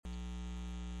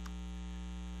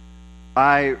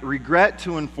I regret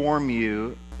to inform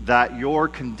you that your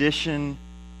condition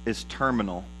is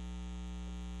terminal.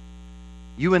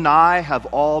 You and I have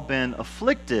all been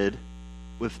afflicted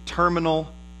with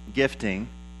terminal gifting,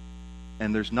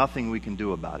 and there's nothing we can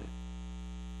do about it.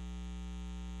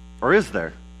 Or is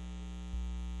there?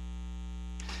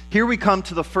 Here we come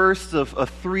to the first of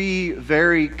three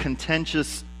very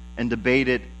contentious and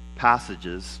debated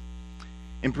passages.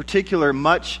 In particular,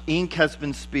 much ink has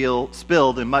been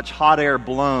spilled and much hot air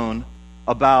blown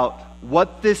about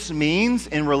what this means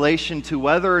in relation to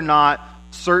whether or not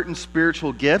certain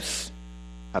spiritual gifts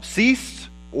have ceased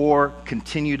or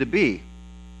continue to be.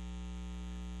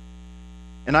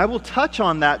 And I will touch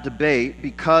on that debate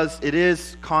because it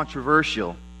is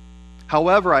controversial.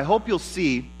 However, I hope you'll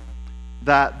see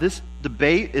that this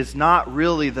debate is not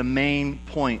really the main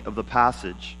point of the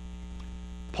passage.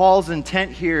 Paul's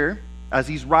intent here, as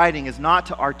he's writing, is not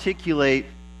to articulate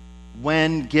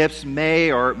when gifts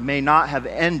may or may not have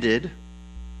ended,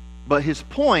 but his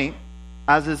point,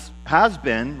 as has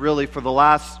been really for the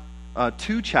last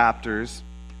two chapters,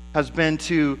 has been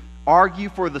to argue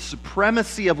for the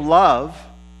supremacy of love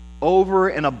over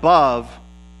and above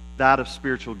that of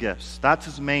spiritual gifts. That's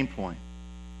his main point.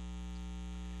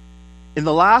 In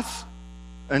light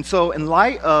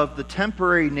of the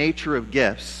temporary nature of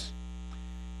gifts,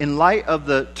 in light of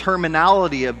the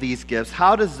terminality of these gifts,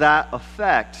 how does that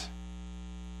affect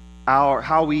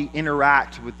how we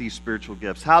interact with these spiritual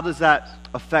gifts? How does that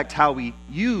affect how we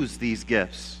use these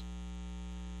gifts?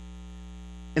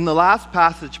 In the last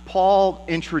passage, Paul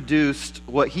introduced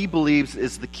what he believes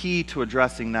is the key to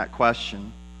addressing that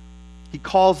question. He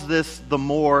calls this the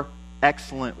more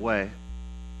excellent way.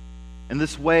 And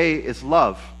this way is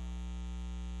love.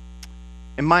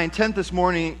 And my intent this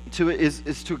morning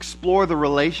is to explore the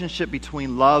relationship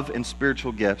between love and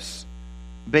spiritual gifts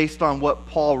based on what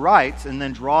Paul writes, and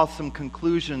then draw some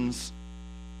conclusions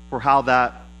for how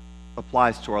that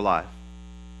applies to our life.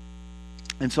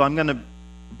 And so I'm going to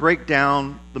break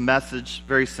down the message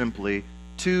very simply.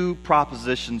 Two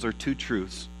propositions or two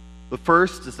truths. The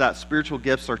first is that spiritual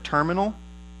gifts are terminal,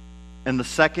 and the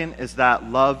second is that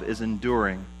love is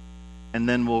enduring. And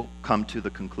then we'll come to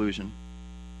the conclusion.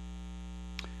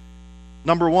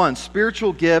 Number one,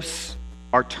 spiritual gifts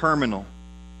are terminal.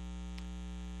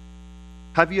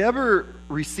 Have you ever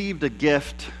received a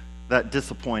gift that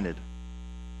disappointed?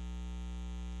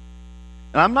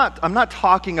 And I'm not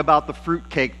talking about the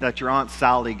fruitcake that your Aunt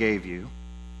Sally gave you.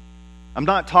 I'm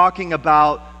not talking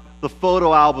about the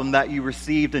photo album that you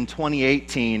received in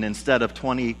 2018 instead of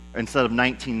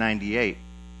 1998.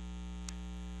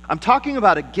 I'm talking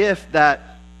about a gift that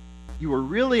you were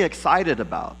really excited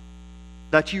about,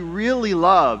 that you really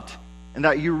loved, and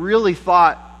that you really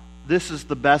thought, this is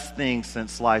the best thing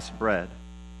since sliced bread.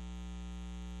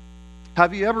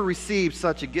 Have you ever received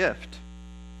such a gift?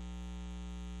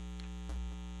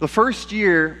 The first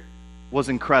year was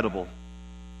incredible.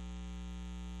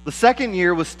 The second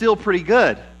year was still pretty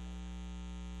good.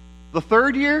 The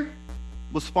third year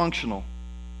was functional.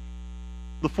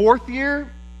 The fourth year,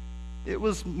 it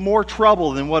was more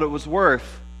trouble than what it was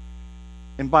worth.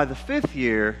 And by the fifth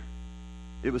year,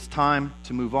 it was time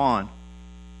to move on.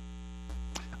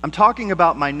 I'm talking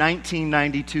about my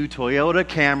 1992 Toyota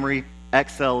Camry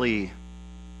XLE.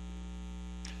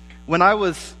 When I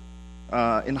was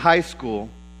in high school,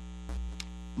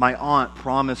 my aunt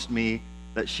promised me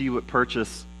that she would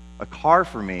purchase a car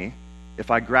for me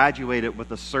if I graduated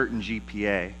with a certain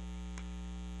GPA.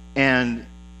 And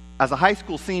as a high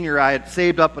school senior, I had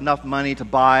saved up enough money to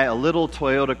buy a little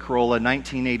Toyota Corolla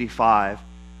 1985.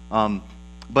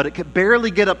 But it could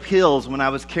barely get up hills when I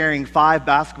was carrying 5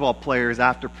 basketball players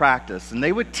after practice. And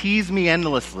they would tease me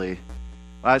endlessly.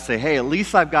 I'd say, hey, at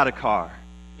least I've got a car.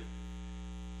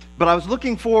 But I was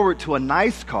looking forward to a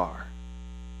nice car.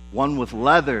 One with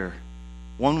leather.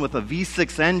 One with a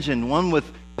V6 engine. One with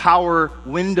power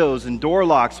windows and door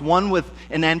locks. One with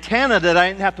an antenna that I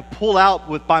didn't have to pull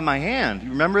out by my hand. You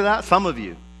remember that? Some of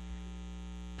you.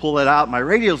 Pull it out. My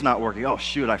radio's not working. Oh,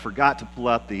 shoot, I forgot to pull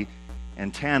out the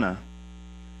antenna.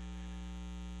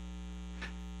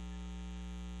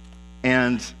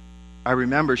 And I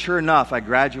remember, sure enough, I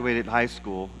graduated high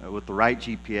school with the right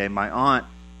GPA. My aunt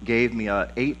gave me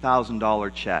a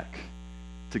 $8,000 check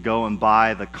to go and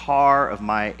buy the car of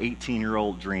my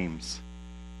 18-year-old dreams.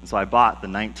 And so I bought the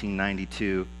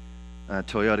 1992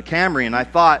 Toyota Camry, and I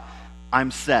thought, I'm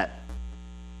set.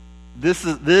 This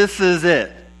is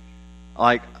it.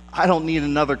 Like, I don't need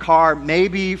another car,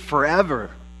 maybe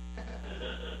forever.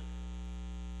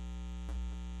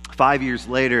 5 years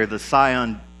later, the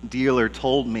Scion dealer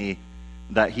told me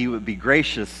that he would be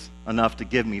gracious enough to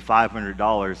give me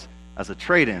 $500 as a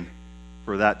trade-in.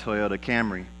 for that Toyota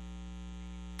Camry.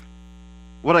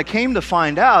 What I came to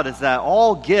find out is that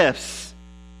all gifts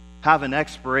have an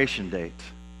expiration date.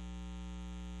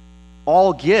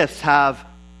 All gifts have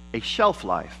a shelf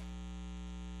life.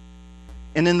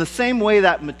 And in the same way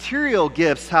that material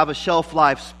gifts have a shelf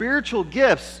life, spiritual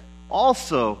gifts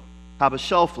also have a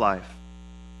shelf life.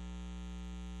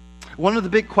 One of the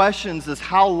big questions is,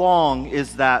 how long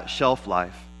is that shelf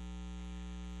life?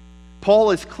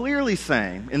 Paul is clearly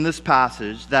saying in this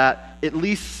passage that at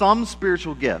least some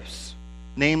spiritual gifts,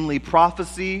 namely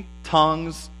prophecy,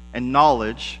 tongues, and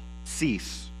knowledge,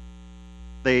 cease.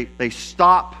 They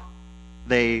stop,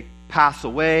 they pass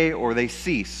away, or they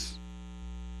cease.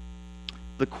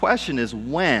 The question is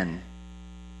when.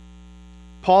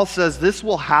 Paul says this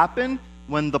will happen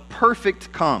when the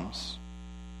perfect comes,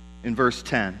 in verse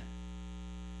 10.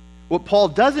 What Paul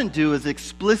doesn't do is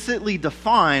explicitly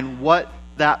define what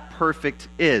that perfect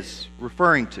is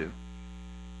referring to.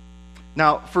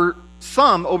 Now, for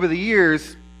some, over the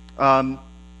years,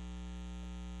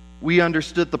 we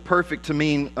understood the perfect to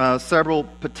mean several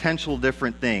potential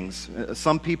different things.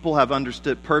 Some people have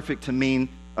understood perfect to mean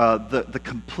the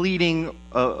completing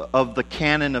of the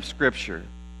canon of Scripture.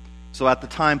 So at the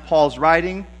time Paul's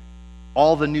writing,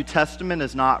 all the New Testament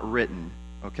is not written,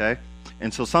 okay?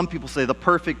 And so some people say the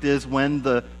perfect is when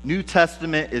the New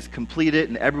Testament is completed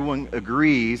and everyone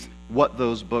agrees what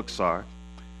those books are.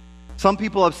 Some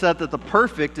people have said that the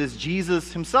perfect is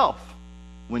Jesus himself.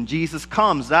 When Jesus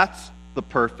comes, that's the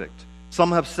perfect.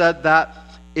 Some have said that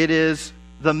it is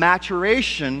the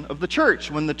maturation of the church.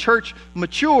 When the church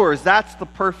matures, that's the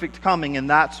perfect coming, and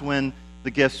that's when the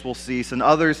gifts will cease. And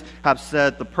others have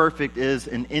said the perfect is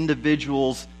an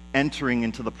individual's entering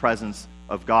into the presence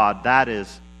of God. That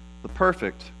is the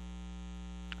perfect.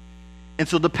 And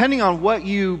so depending on what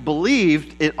you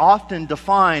believed, it often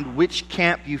defined which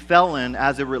camp you fell in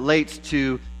as it relates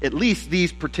to at least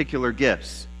these particular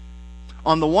gifts.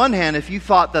 On the one hand, if you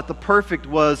thought that the perfect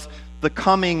was the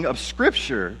coming of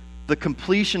Scripture, the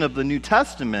completion of the New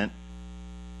Testament,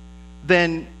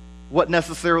 then what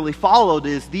necessarily followed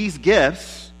is these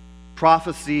gifts,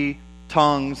 prophecy,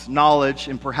 tongues, knowledge,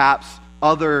 and perhaps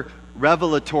other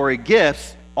revelatory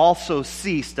gifts, also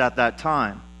ceased at that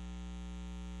time.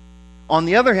 On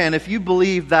the other hand, if you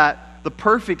believe that the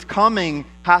perfect coming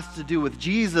has to do with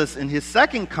Jesus and his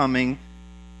second coming,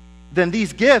 then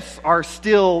these gifts are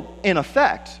still in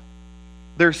effect.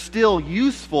 They're still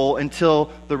useful until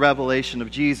the revelation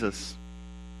of Jesus.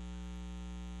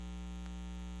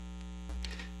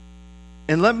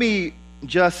 And let me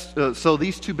just, so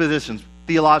these two positions,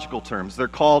 theological terms, they're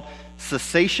called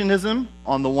cessationism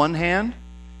on the one hand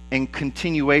and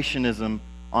continuationism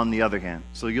on the other hand.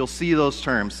 So you'll see those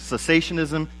terms,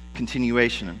 cessationism,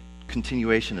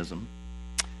 continuationism.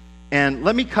 And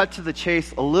let me cut to the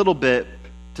chase a little bit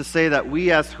to say that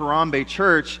we as Harambe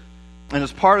Church, and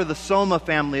as part of the Soma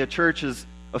family of churches,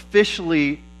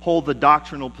 officially hold the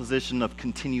doctrinal position of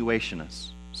continuationists.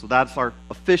 So that's our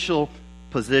official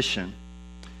position.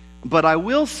 But I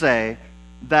will say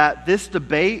that this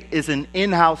debate is an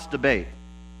in-house debate.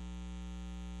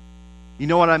 You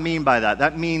know what I mean by that?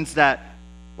 That means that,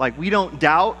 we don't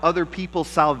doubt other people's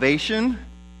salvation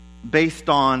based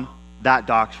on that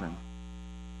doctrine.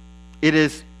 It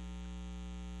is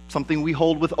something we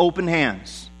hold with open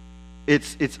hands.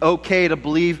 It's okay to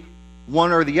believe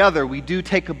one or the other. We do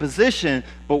take a position,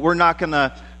 but we're not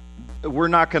gonna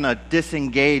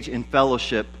disengage in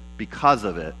fellowship because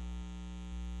of it.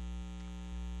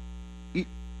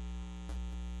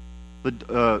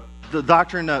 The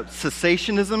doctrine of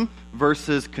cessationism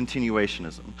versus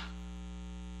continuationism.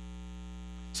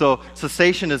 So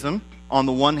cessationism, on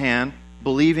the one hand,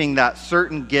 believing that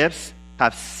certain gifts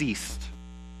have ceased.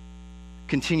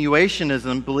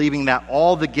 Continuationism, believing that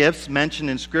all the gifts mentioned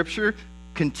in Scripture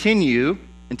continue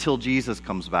until Jesus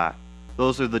comes back.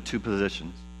 Those are the two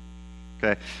positions.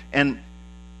 Okay, and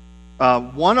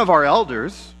one of our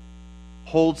elders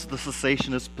holds the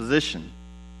cessationist position.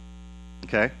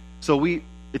 Okay, so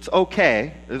it's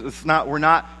okay. We're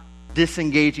not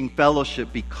disengaging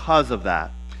fellowship because of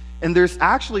that. And there's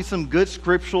actually some good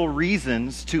scriptural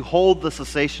reasons to hold the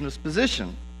cessationist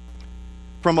position.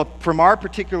 From our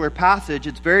particular passage,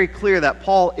 it's very clear that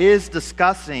Paul is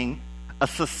discussing a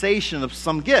cessation of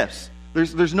some gifts.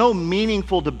 There's no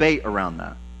meaningful debate around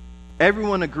that.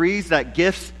 Everyone agrees that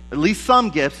gifts, at least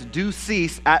some gifts, do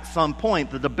cease at some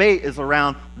point. The debate is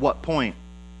around what point.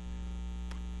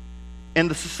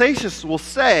 And the cessationists will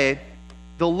say,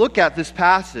 they'll look at this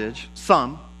passage,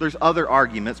 there's other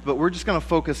arguments, but we're just going to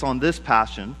focus on this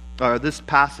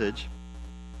passage.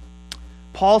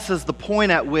 Paul says the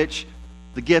point at which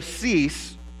the gifts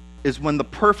cease is when the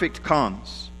perfect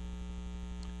comes.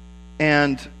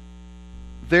 And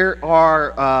there's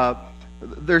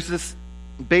this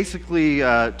basically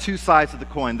two sides of the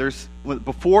coin. There's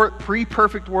before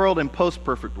pre-perfect world and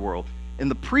post-perfect world. In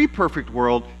the pre-perfect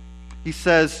world, he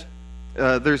says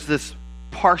there's this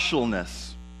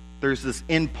partialness. There's this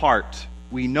in part.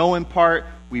 We know in part,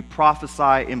 we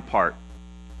prophesy in part.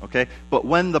 Okay? But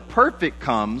when the perfect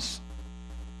comes,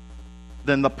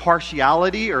 then the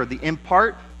partiality or the in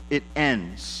part, it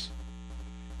ends.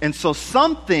 And so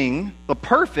something, the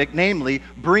perfect, namely,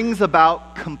 brings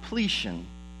about completion.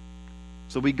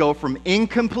 So we go from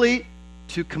incomplete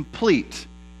to complete.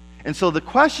 And so the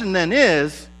question then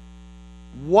is,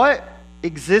 what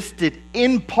existed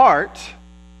in part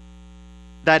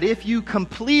that if you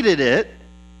completed it,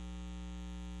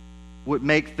 would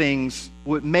make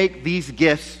these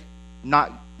gifts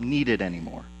not needed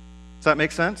anymore? Does that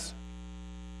make sense?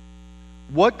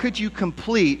 What could you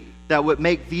complete that would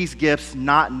make these gifts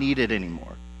not needed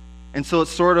anymore? And so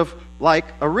it's sort of like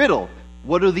a riddle.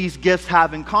 What do these gifts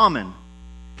have in common?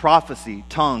 Prophecy,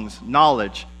 tongues,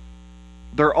 knowledge.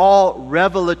 They're all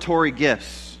revelatory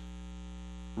gifts.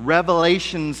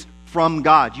 Revelations from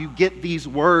God. You get these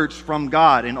words from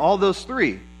God in all those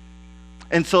three.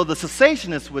 And so the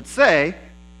cessationists would say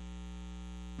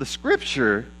the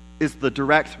Scripture is the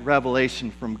direct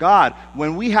revelation from God.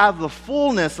 When we have the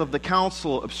fullness of the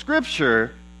counsel of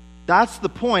Scripture, that's the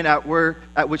point at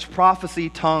which prophecy,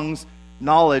 tongues,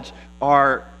 knowledge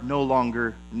are no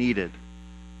longer needed.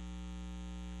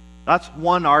 That's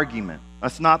one argument.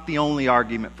 That's not the only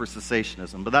argument for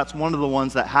cessationism, but that's one of the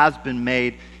ones that has been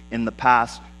made in the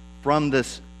past from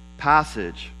this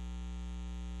passage.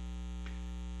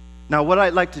 Now, what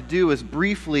I'd like to do is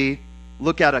briefly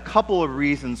look at a couple of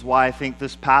reasons why I think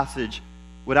this passage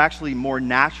would actually more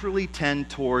naturally tend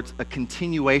towards a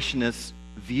continuationist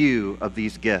view of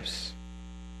these gifts.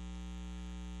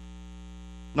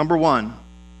 Number one,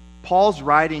 Paul's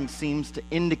writing seems to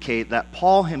indicate that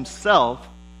Paul himself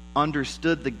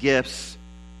understood that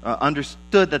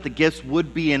the gifts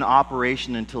would be in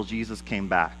operation until Jesus came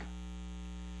back.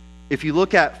 If you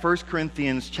look at 1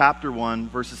 Corinthians chapter 1,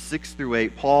 verses 6 through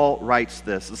 8, Paul writes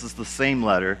this. This is the same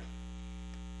letter.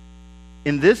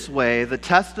 In this way, the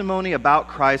testimony about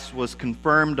Christ was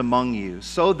confirmed among you,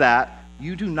 so that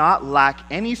you do not lack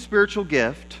any spiritual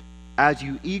gift as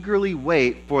you eagerly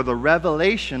wait for the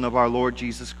revelation of our Lord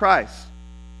Jesus Christ.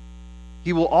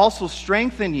 He will also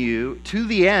strengthen you to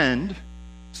the end,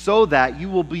 so that you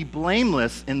will be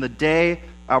blameless in the day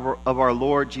of our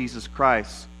Lord Jesus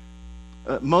Christ.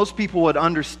 Most people would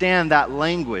understand that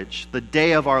language, the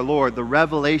day of our Lord, the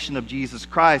revelation of Jesus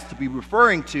Christ, to be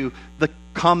referring to the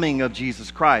coming of Jesus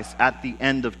Christ at the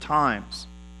end of times.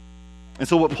 And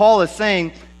so what Paul is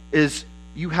saying is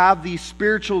you have these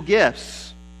spiritual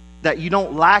gifts that you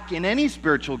don't lack in any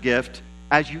spiritual gift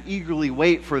as you eagerly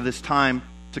wait for this time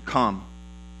to come.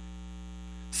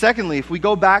 Secondly, if we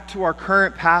go back to our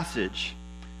current passage,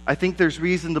 I think there's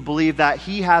reason to believe that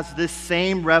he has this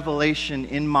same revelation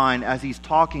in mind as he's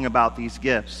talking about these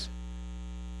gifts.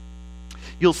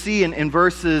 You'll see in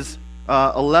verses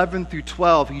 11 through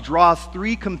 12, he draws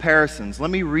three comparisons. Let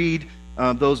me read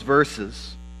those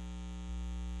verses.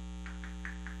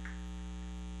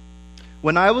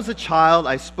 When I was a child,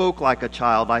 I spoke like a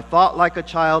child. I thought like a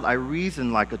child. I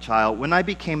reasoned like a child. When I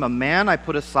became a man, I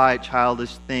put aside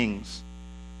childish things.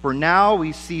 For now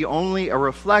we see only a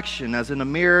reflection as in a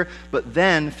mirror, but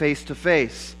then face to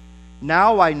face.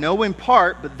 Now I know in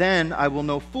part, but then I will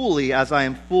know fully as I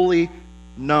am fully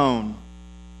known.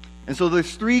 And so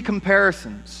there's three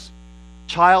comparisons.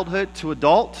 Childhood to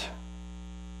adult.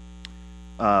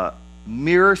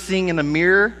 Seeing in a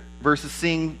mirror versus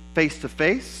seeing face to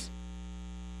face.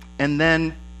 And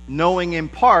then knowing in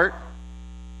part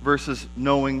versus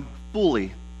knowing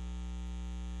fully.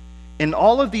 In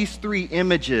all of these three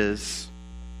images,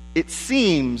 it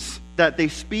seems that they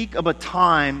speak of a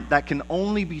time that can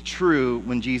only be true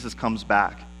when Jesus comes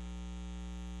back.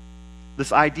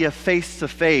 This idea of face to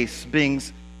face being,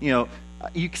 you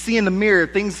see in the mirror,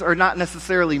 things are not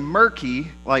necessarily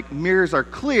murky, like mirrors are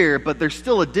clear, but there's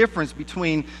still a difference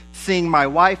between seeing my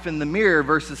wife in the mirror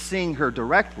versus seeing her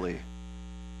directly.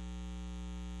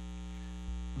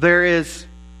 There is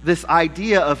this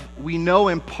idea of we know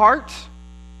in part,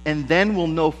 and then we'll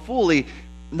know fully,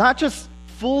 not just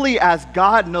fully as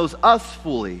God knows us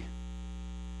fully.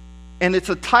 And it's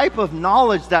a type of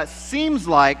knowledge that seems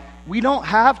like we don't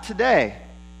have today.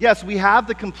 Yes, we have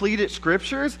the completed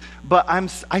scriptures, but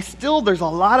there's a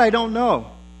lot I don't know.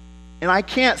 And I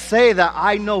can't say that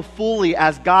I know fully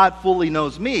as God fully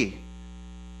knows me.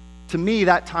 To me,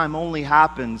 that time only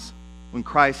happens when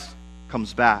Christ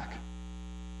comes back.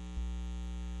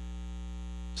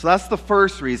 So that's the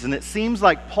first reason. It seems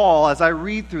like Paul, as I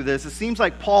read through this, it seems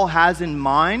like Paul has in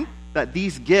mind that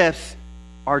these gifts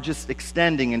are just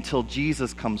extending until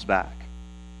Jesus comes back.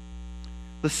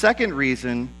 The second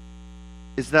reason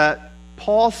is that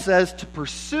Paul says to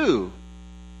pursue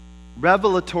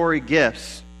revelatory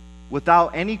gifts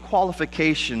without any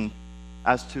qualification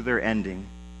as to their ending.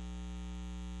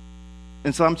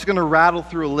 And so I'm just going to rattle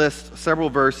through a list, several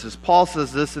verses. Paul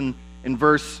says this in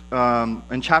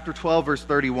chapter 12, verse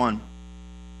 31.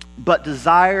 But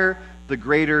desire the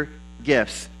greater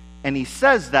gifts. And he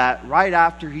says that right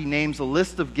after he names a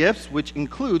list of gifts, which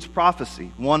includes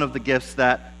prophecy, one of the gifts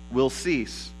that will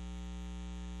cease.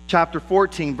 Chapter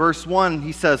 14, verse 1,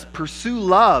 he says, pursue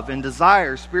love and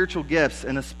desire spiritual gifts,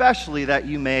 and especially that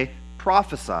you may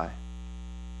prophesy.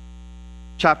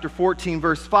 Chapter 14,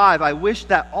 verse 5, I wish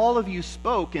that all of you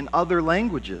spoke in other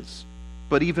languages,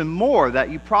 but even more that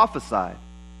you prophesied.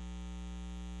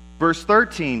 Verse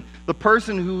 13, the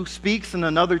person who speaks in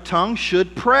another tongue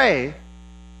should pray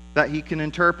that he can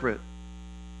interpret.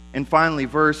 And finally,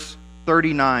 verse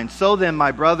 39, so then,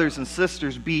 my brothers and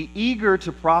sisters, be eager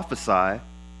to prophesy,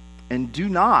 and do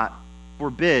not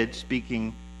forbid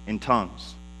speaking in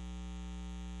tongues.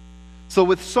 So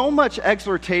with so much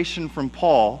exhortation from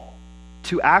Paul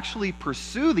to actually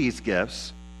pursue these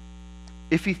gifts,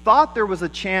 if he thought there was a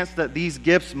chance that these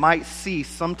gifts might cease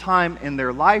sometime in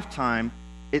their lifetime,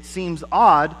 it seems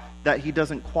odd that he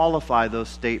doesn't qualify those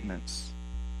statements.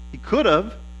 He could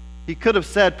have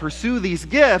said, pursue these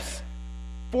gifts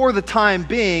for the time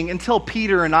being until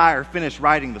Peter and I are finished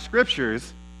writing the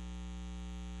scriptures.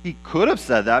 He could have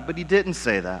said that, but he didn't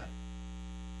say that.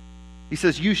 He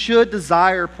says, you should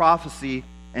desire prophecy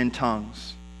and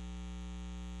tongues.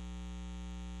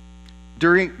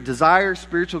 Desire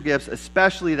spiritual gifts,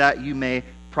 especially that you may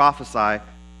prophesy,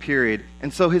 period.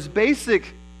 And so his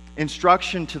basic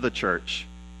instruction to the church,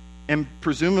 and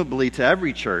presumably to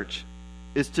every church,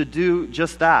 is to do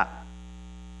just that.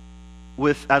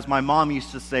 With, as my mom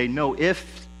used to say, no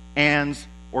ifs, ands,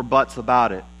 or buts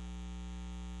about it.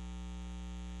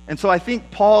 And so I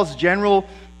think Paul's general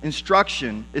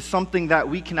instruction is something that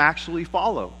we can actually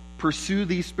follow. Pursue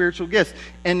these spiritual gifts.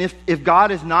 And if God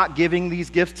is not giving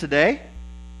these gifts today,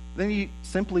 then he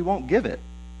simply won't give it.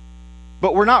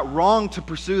 But we're not wrong to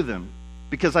pursue them,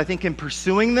 because I think in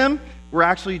pursuing them, we're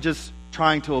actually just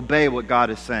trying to obey what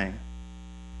God is saying.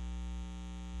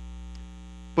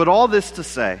 But all this to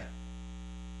say,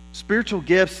 spiritual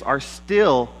gifts are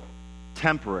still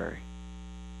temporary.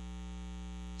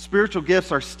 Spiritual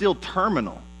gifts are still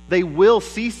terminal. They will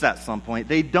cease at some point.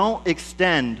 They don't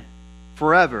extend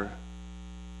forever.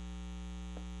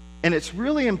 And it's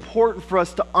really important for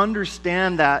us to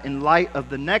understand that in light of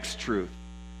the next truth,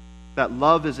 that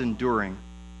love is enduring.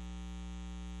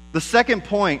 The second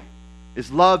point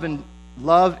is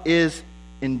love is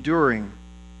enduring.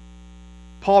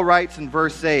 Paul writes in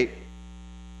verse 8,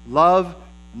 love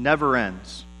never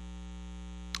ends.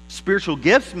 Spiritual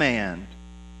gifts may end,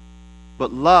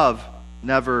 but love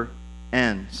never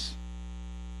ends.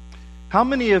 How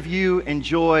many of you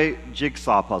enjoy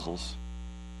jigsaw puzzles?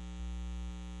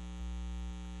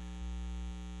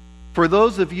 For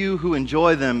those of you who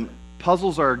enjoy them,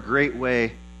 puzzles are a great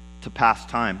way to pass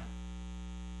time.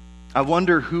 I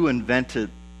wonder who invented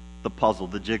the puzzle,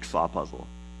 the jigsaw puzzle.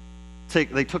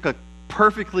 They took a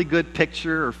perfectly good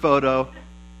picture or photo,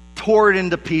 tore it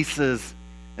into pieces,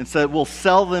 and said, we'll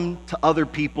sell them to other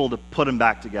people to put them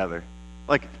back together.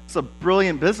 Like, it's a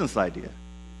brilliant business idea.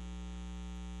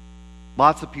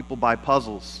 Lots of people buy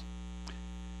puzzles.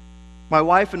 My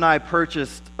wife and I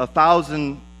purchased a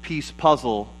 1,000-piece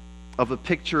puzzle of a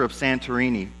picture of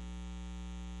Santorini.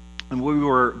 And we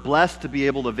were blessed to be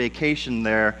able to vacation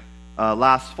there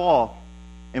last fall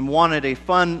and wanted a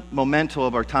fun memento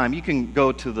of our time. You can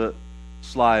go to the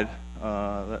slide,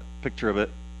 that picture of it.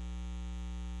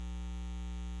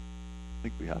 I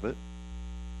think we have it.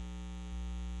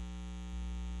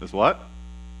 Is what?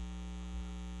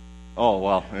 Oh,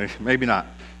 well, maybe not.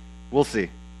 We'll see.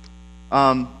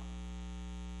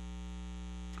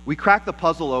 We cracked the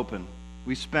puzzle open.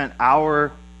 We spent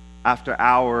hour after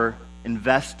hour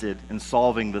invested in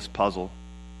solving this puzzle.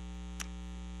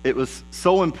 It was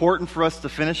so important for us to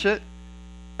finish it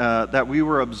that we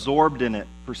were absorbed in it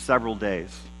for several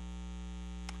days.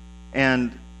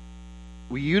 And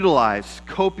we utilized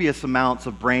copious amounts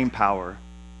of brain power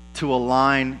to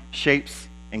align shapes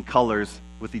and colors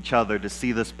with each other to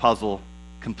see this puzzle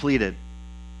completed.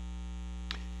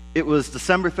 It was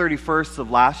December 31st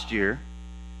of last year,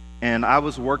 and I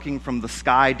was working from the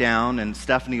sky down, and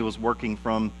Stephanie was working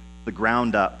from the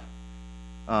ground up.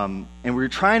 And we were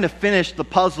trying to finish the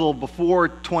puzzle before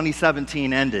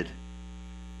 2017 ended.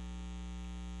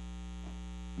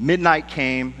 Midnight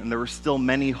came, and there were still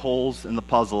many holes in the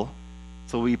puzzle.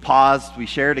 So we paused, we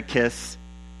shared a kiss,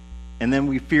 and then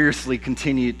we fiercely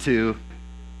continued to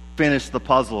finish the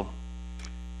puzzle.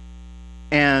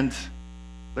 And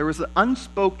there was an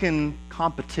unspoken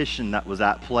competition that was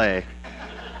at play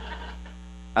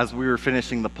as we were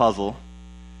finishing the puzzle.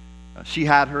 She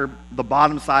had the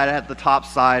bottom side, I had the top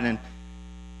side, and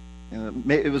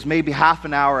it was maybe half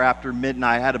an hour after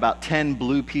midnight. I had about 10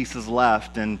 blue pieces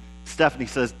left, and Stephanie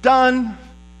says, "Done."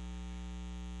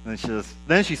 And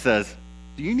then she says,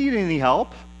 "Do you need any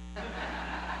help?"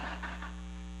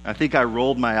 I think I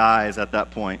rolled my eyes at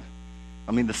that point.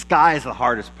 I mean, the sky is the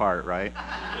hardest part, right?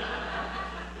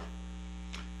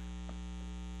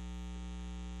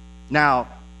 Now,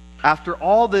 after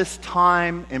all this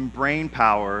time and brain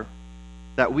power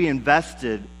that we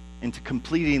invested into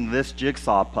completing this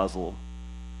jigsaw puzzle,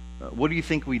 what do you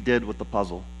think we did with the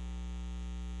puzzle?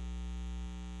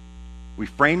 We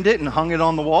framed it and hung it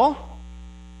on the wall?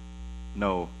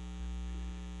 No.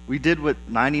 We did what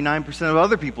 99% of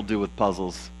other people do with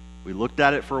puzzles. We looked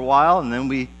at it for a while, and then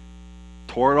we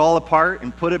tore it all apart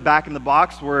and put it back in the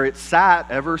box where it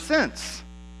sat ever since.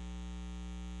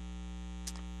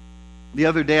 The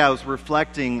other day I was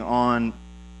reflecting on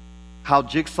how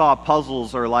jigsaw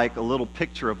puzzles are like a little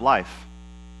picture of life.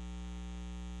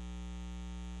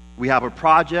 We have a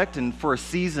project, and for a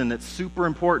season it's super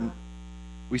important.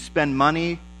 We spend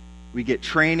money, we get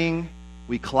training,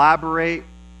 we collaborate,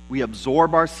 we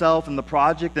absorb ourselves in the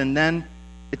project, and then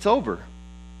it's over.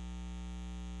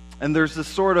 And there's this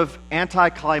sort of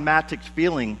anticlimactic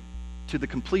feeling to the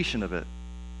completion of it.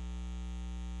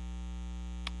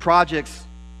 Projects,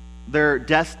 they're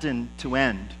destined to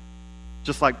end,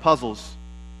 just like puzzles.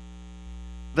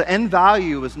 The end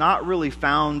value is not really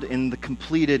found in the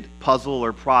completed puzzle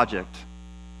or project.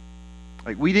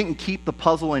 Like, we didn't keep the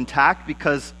puzzle intact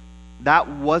because that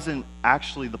wasn't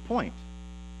actually the point.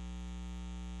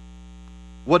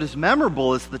 What is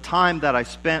memorable is the time that I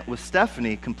spent with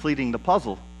Stephanie completing the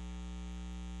puzzle.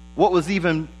 What was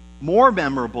even more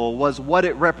memorable was what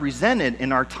it represented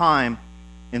in our time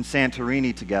in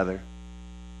Santorini together.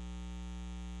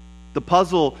 The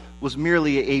puzzle was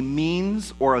merely a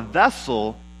means or a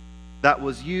vessel that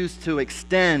was used to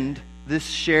extend this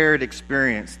shared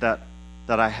experience that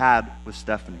I had with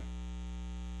Stephanie.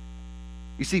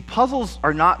 You see, puzzles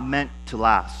are not meant to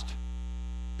last.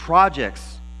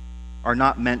 Projects are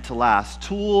not meant to last.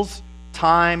 Tools,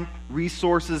 time,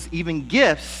 resources, even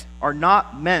gifts are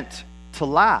not meant to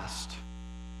last.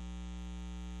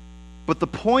 But the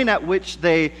point at which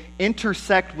they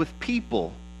intersect with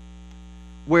people,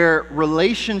 where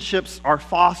relationships are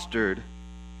fostered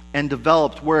and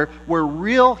developed, where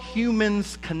real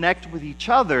humans connect with each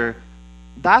other,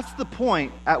 that's the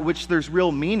point at which there's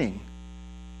real meaning.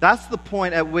 That's the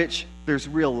point at which there's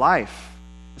real life.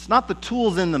 It's not the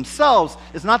tools in themselves,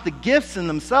 it's not the gifts in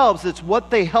themselves, it's what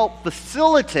they help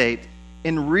facilitate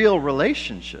in real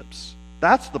relationships.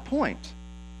 That's the point.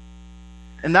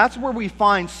 And that's where we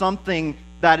find something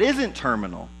that isn't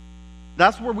terminal.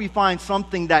 That's where we find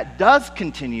something that does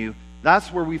continue.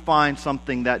 That's where we find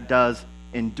something that does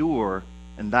endure,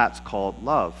 and that's called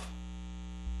love.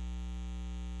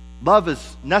 Love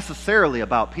is necessarily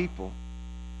about people.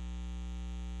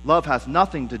 Love has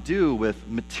nothing to do with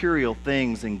material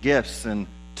things and gifts and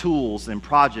tools and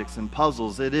projects and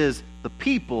puzzles. It is the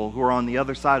people who are on the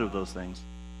other side of those things.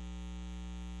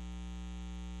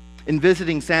 In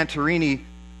visiting Santorini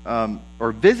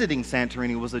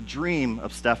was a dream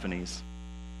of Stephanie's.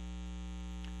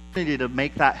 To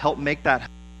help make that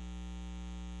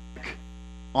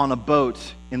on a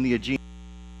boat in the Aegean.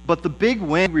 But the big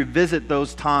win, revisit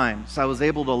those times, I was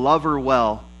able to love her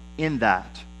well in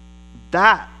that.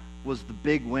 That was the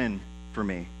big win for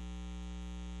me.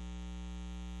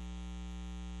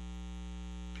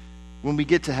 When we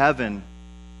get to heaven,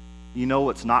 you know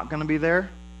what's not going to be there?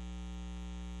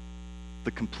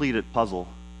 The completed puzzle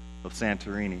of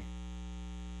Santorini.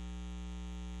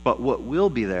 But what will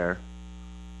be there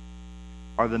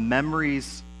are the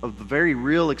memories of the very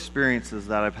real experiences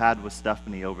that I've had with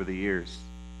Stephanie over the years.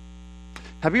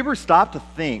 Have you ever stopped to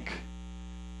think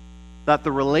that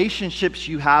the relationships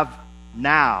you have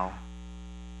now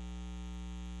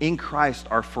in Christ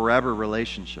are forever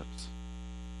relationships?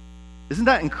 Isn't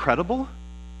that incredible?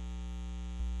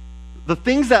 The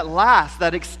things that last,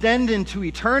 that extend into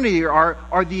eternity are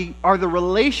the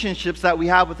relationships that we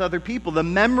have with other people. The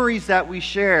memories that we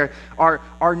share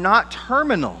are not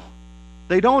terminal.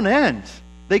 They don't end.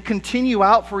 They continue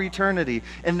out for eternity.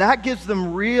 And that gives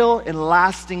them real and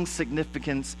lasting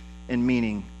significance and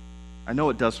meaning. I know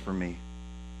it does for me.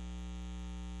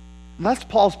 And that's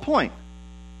Paul's point.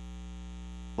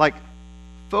 Like,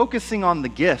 focusing on the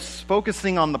gifts,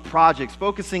 focusing on the projects,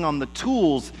 focusing on the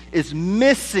tools is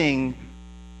missing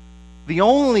the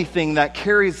only thing that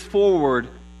carries forward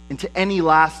into any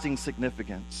lasting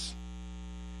significance.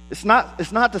 It's not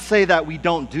to say that we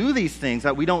don't do these things,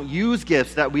 that we don't use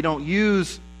gifts, that we don't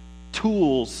use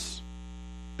tools.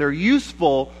 They're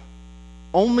useful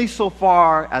only so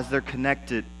far as they're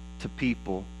connected to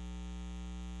people.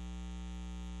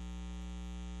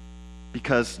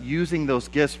 Because using those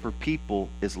gifts for people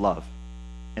is love,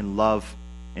 and love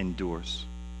endures.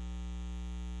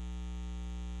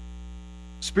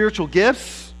 Spiritual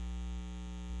gifts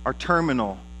are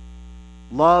terminal.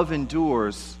 Love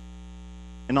endures.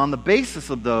 And on the basis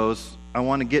of those, I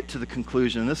want to get to the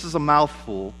conclusion. This is a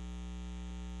mouthful,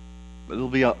 but it'll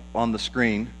be up on the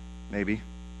screen, maybe.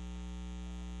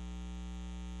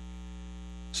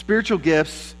 Spiritual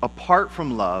gifts, apart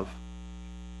from love,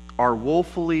 are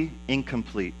woefully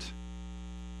incomplete.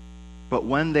 But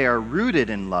when they are rooted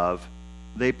in love,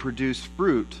 they produce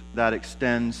fruit that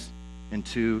extends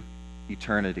into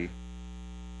eternity.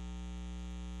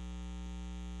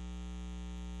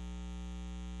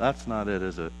 That's not it,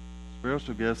 is it?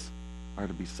 Spiritual gifts are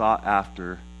to be sought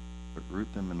after, but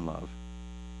root them in love.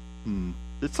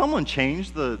 Did someone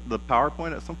change the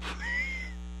PowerPoint at some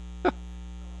point?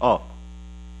 Oh,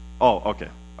 okay.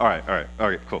 All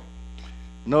right, cool.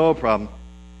 No problem.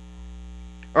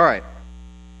 All right.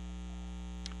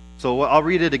 So I'll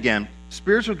read it again.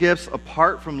 Spiritual gifts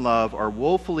apart from love are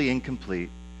woefully incomplete,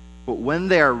 but when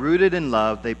they are rooted in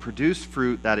love, they produce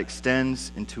fruit that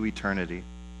extends into eternity.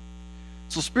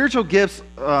 So spiritual gifts,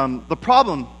 the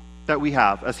problem that we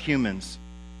have as humans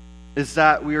is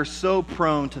that we are so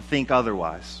prone to think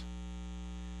otherwise.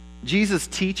 Jesus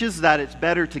teaches that it's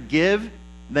better to give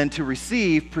than to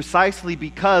receive precisely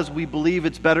because we believe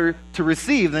it's better to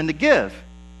receive than to give.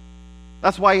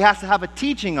 That's why he has to have a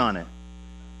teaching on it.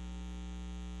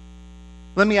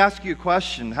 Let me ask you a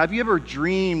question. Have you ever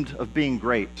dreamed of being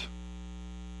great?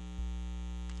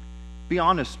 Be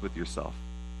honest with yourself.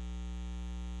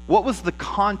 What was the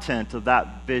content of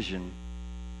that vision?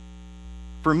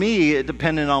 For me, it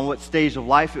depended on what stage of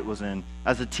life it was in.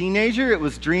 As a teenager, it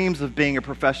was dreams of being a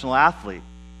professional athlete.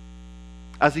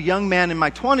 As a young man in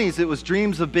my 20s, it was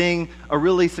dreams of being a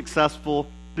really successful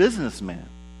businessman.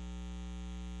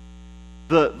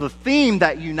 The theme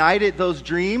that united those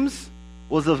dreams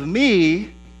was of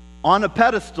me on a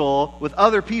pedestal with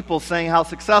other people saying how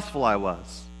successful I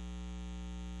was.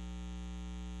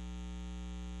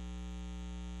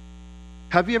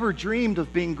 Have you ever dreamed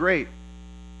of being great?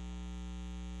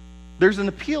 There's an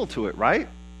appeal to it, right?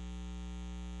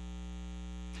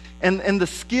 And the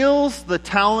skills, the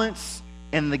talents,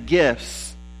 and the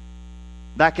gifts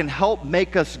that can help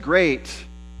make us great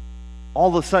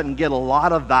all of a sudden get a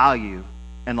lot of value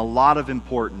and a lot of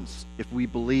importance if we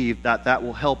believe that that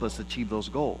will help us achieve those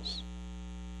goals.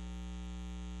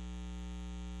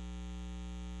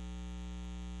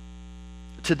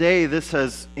 Today, this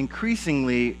has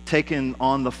increasingly taken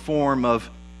on the form of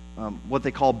what they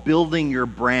call building your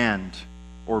brand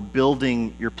or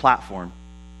building your platform.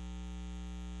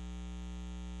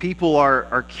 People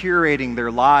are curating their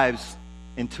lives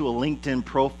into a LinkedIn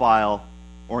profile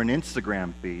or an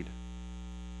Instagram feed.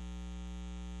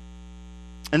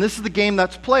 And this is the game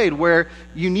that's played where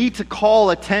you need to call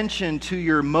attention to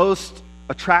your most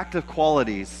attractive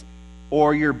qualities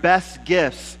or your best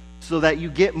gifts so that you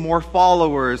get more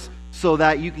followers, so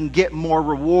that you can get more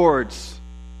rewards,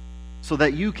 so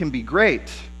that you can be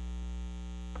great.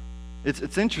 It's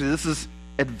interesting. This is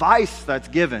advice that's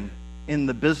given in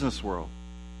the business world.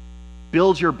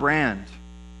 Build your brand.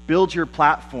 Build your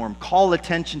platform. Call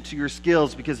attention to your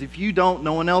skills, because if you don't,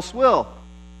 no one else will.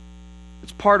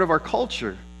 It's part of our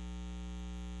culture.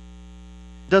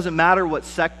 It doesn't matter what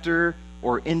sector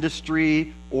or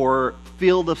industry or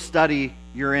field of study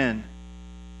you're in.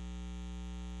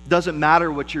 It doesn't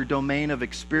matter what your domain of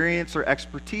experience or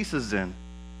expertise is in.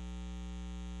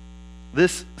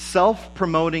 This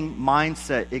self-promoting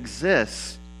mindset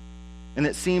exists, and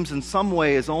it seems in some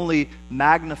way is only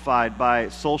magnified by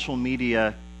social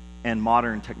media and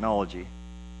modern technology.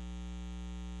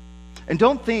 And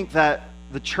don't think that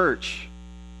the church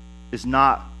is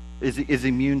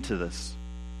immune to this.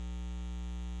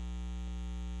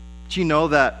 Do you know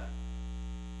that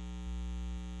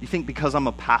you think because I'm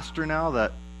a pastor now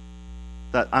that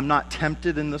I'm not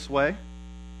tempted in this way?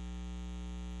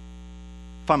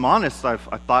 If I'm honest, I've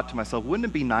thought to myself, wouldn't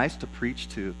it be nice to preach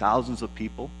to thousands of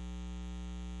people?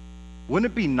 Wouldn't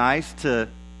it be nice to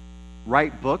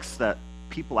write books that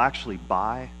people actually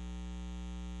buy?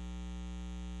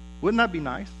 Wouldn't that be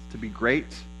nice? To be great?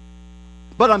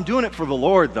 But I'm doing it for the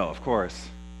Lord, though, of course.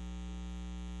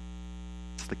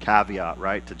 It's the caveat,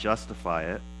 right? To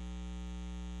justify it.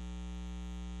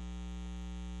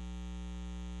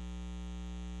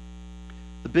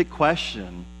 The big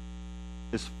question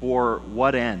is, for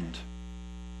what end?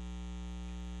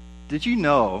 Did you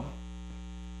know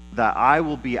that I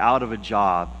will be out of a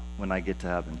job when I get to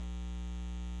heaven?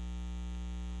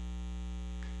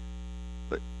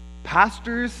 But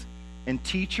pastors and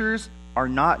teachers are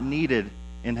not needed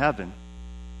in heaven.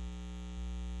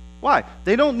 Why?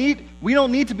 We don't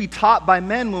need to be taught by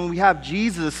men when we have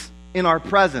Jesus in our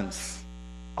presence.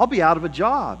 I'll be out of a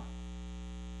job.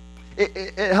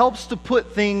 It helps to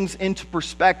put things into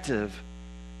perspective,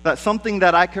 that something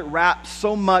that I could wrap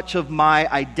so much of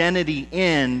my identity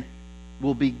in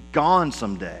will be gone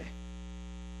someday.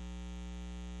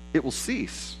 It will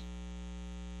cease.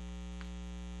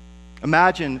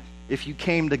 Imagine if you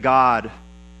came to God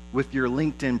with your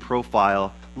LinkedIn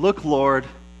profile. Look, Lord,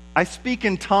 I speak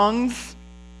in tongues,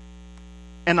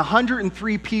 and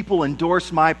 103 people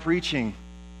endorse my preaching.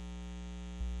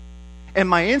 And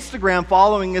my Instagram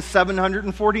following is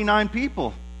 749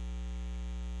 people.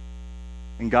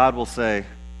 And God will say,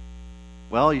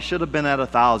 well, you should have been at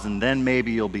 1,000, then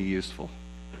maybe you'll be useful.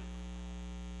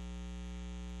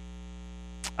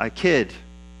 I kid.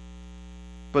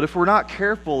 But if we're not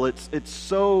careful, it's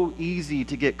so easy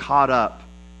to get caught up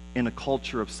in a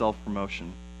culture of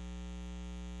self-promotion.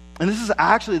 And this is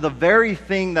actually the very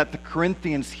thing that the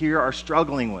Corinthians here are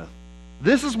struggling with.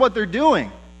 This is what they're doing.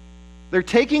 They're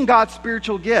taking God's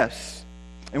spiritual gifts.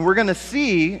 And we're going to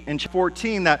see in chapter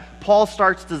 14 that Paul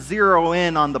starts to zero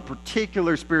in on the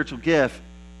particular spiritual gift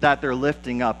that they're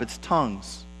lifting up. It's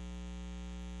tongues.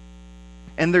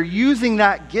 And they're using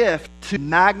that gift to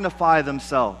magnify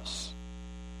themselves,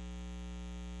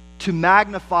 to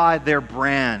magnify their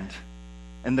brand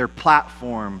and their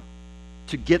platform,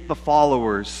 to get the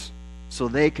followers so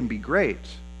they can be great.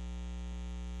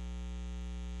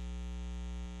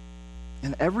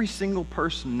 And every single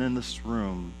person in this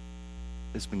room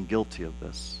has been guilty of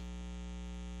this.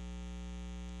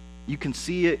 You can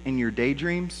see it in your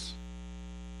daydreams.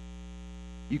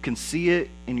 You can see it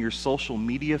in your social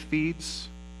media feeds.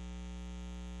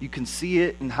 You can see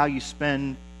it in how you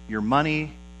spend your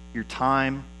money, your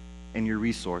time, and your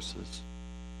resources.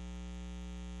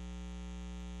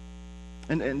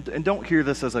 And don't hear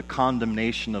this as a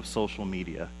condemnation of social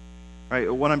media.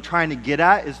 Right? What I'm trying to get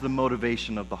at is the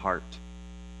motivation of the heart.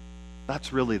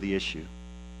 That's really the issue.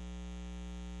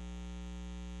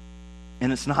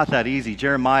 And it's not that easy.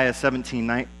 Jeremiah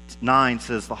 17:9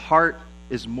 says, the heart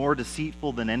is more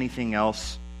deceitful than anything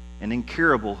else and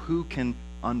incurable. Who can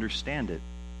understand it?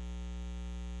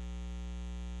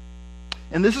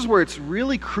 And this is where it's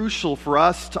really crucial for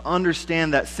us to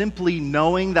understand that simply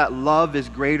knowing that love is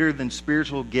greater than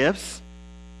spiritual gifts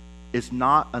is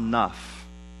not enough.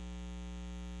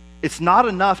 It's not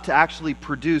enough to actually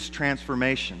produce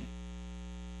transformation.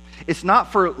 It's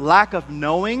not for lack of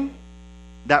knowing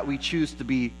that we choose to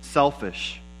be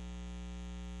selfish.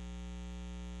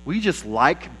 We just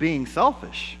like being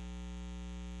selfish.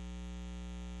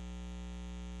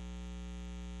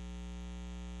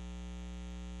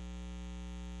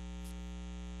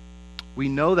 We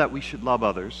know that we should love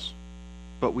others,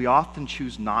 but we often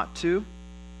choose not to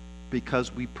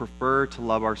because we prefer to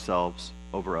love ourselves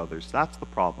over others. That's the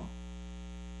problem.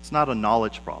 It's not a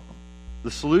knowledge problem.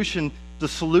 The solution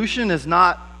is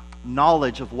not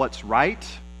knowledge of what's right.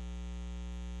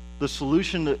 The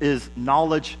solution is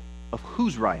knowledge of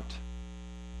who's right.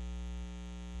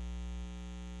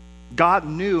 God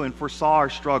knew and foresaw our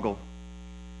struggle.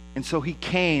 And so he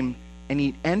came and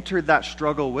he entered that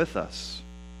struggle with us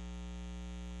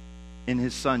in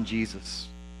his son Jesus.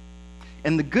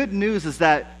 And the good news is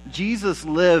that Jesus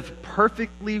lived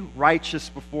perfectly righteous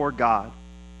before God,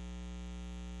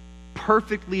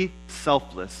 perfectly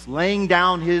selfless, laying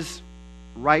down his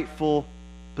rightful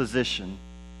position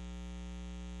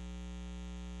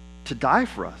to die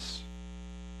for us.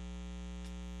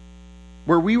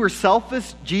 Where we were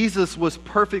selfish, Jesus was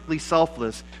perfectly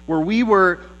selfless. Where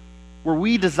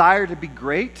we desired to be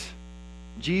great,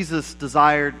 Jesus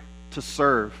desired to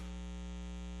serve.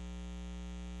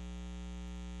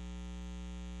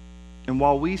 And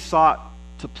while we sought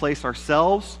to place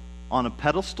ourselves on a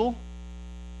pedestal,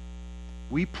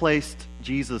 we placed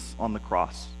Jesus on the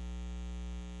cross.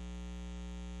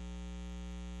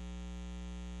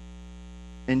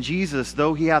 And Jesus,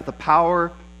 though he had the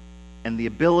power and the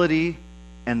ability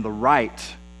and the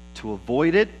right to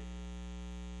avoid it,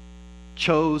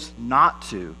 chose not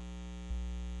to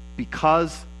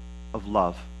because of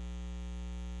love.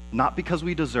 Not because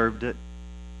we deserved it,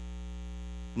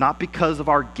 not because of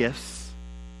our gifts,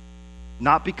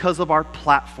 not because of our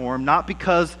platform, not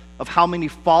because of how many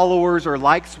followers or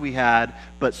likes we had,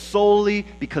 but solely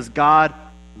because God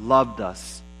loved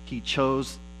us. He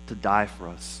chose to die for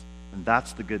us. And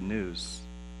that's the good news.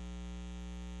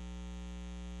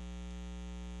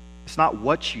 It's not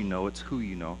what you know, it's who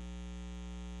you know.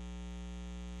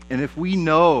 And if we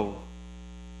know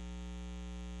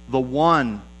the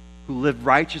one who lived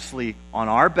righteously on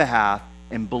our behalf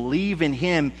and believe in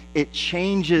him, it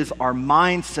changes our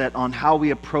mindset on how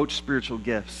we approach spiritual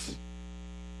gifts.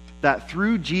 That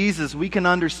through Jesus, we can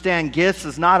understand gifts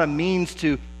is not a means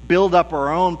to build up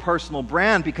our own personal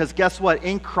brand, because guess what?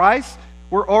 In Christ,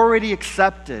 we're already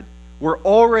accepted. We're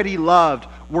already loved.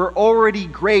 We're already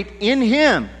great in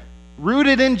him,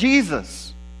 rooted in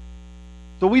Jesus.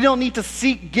 So we don't need to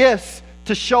seek gifts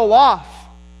to show off.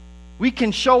 We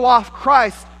can show off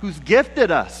Christ who's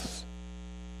gifted us.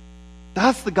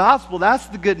 That's the gospel. That's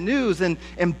the good news. And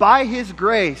by his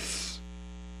grace,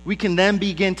 we can then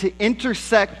begin to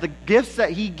intersect the gifts that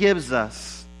he gives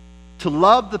us, to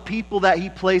love the people that he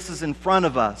places in front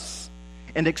of us,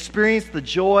 and experience the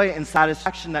joy and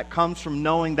satisfaction that comes from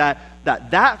knowing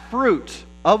that fruit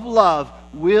of love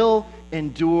will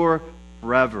endure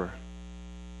forever.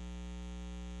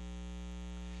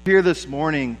 Here this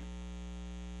morning,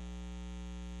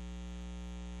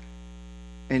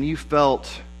 and you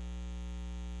felt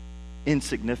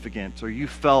insignificant, or you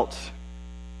felt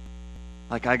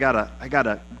like I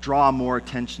gotta draw more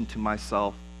attention to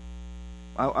myself.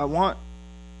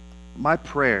 My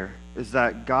prayer is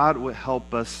that God would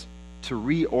help us to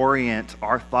reorient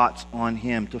our thoughts on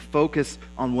him, to focus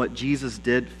on what Jesus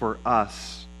did for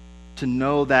us, to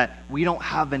know that we don't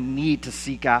have a need to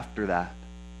seek after that.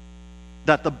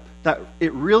 That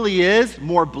it really is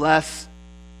more blessed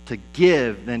to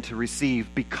give than to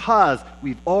receive, because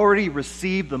we've already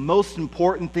received the most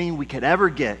important thing we could ever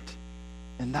get,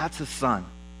 and that's his Son.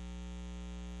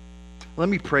 Let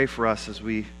me pray for us as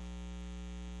we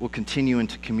will continue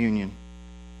into communion.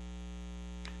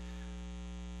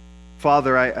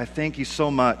 Father, I thank you so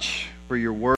much for your word.